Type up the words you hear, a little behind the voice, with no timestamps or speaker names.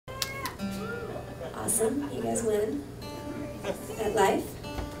Awesome. You guys win at life.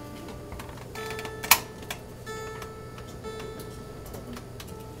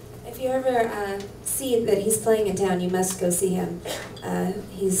 If you ever see that he's playing in town, you must go see him.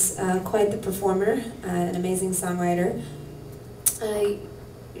 He's quite the performer, an amazing songwriter.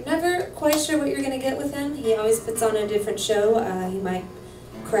 You're never quite sure what you're going to get with him. He always puts on a different show. He might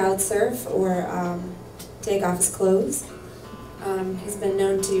crowd surf or take off his clothes. He's been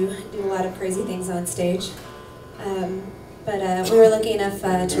known to do a lot of crazy things on stage. But we were lucky enough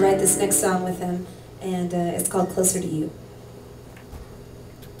to write this next song with him, and it's called Closer to You.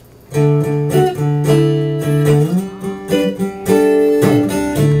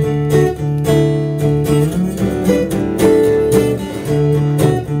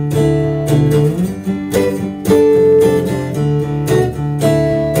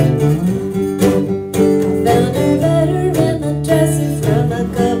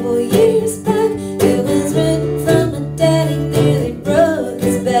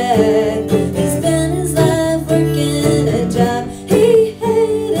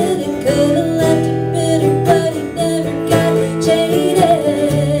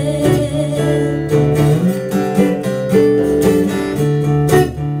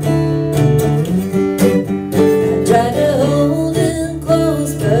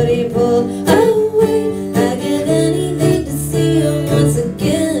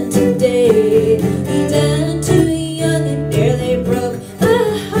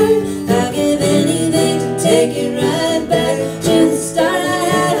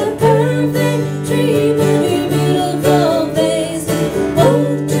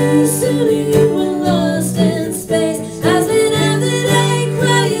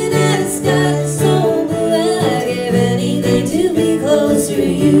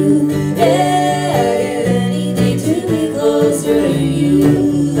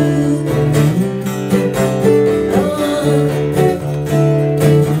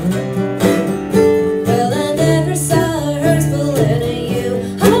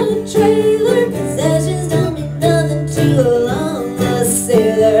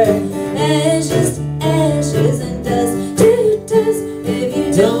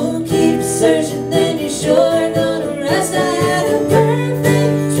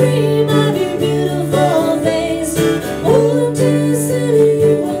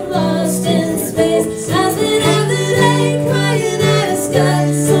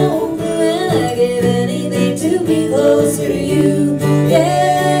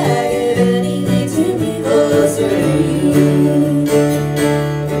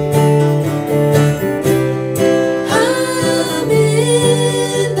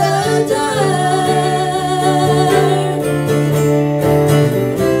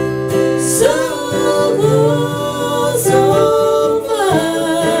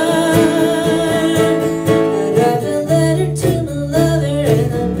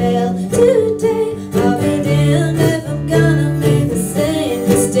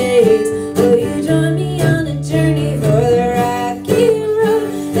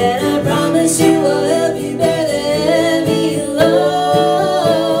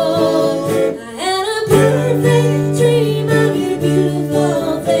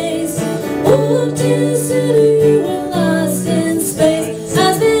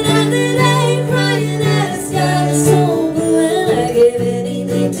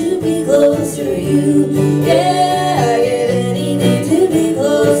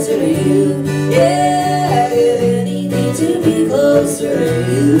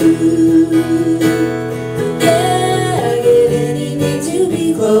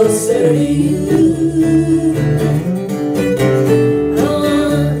 Closer to you.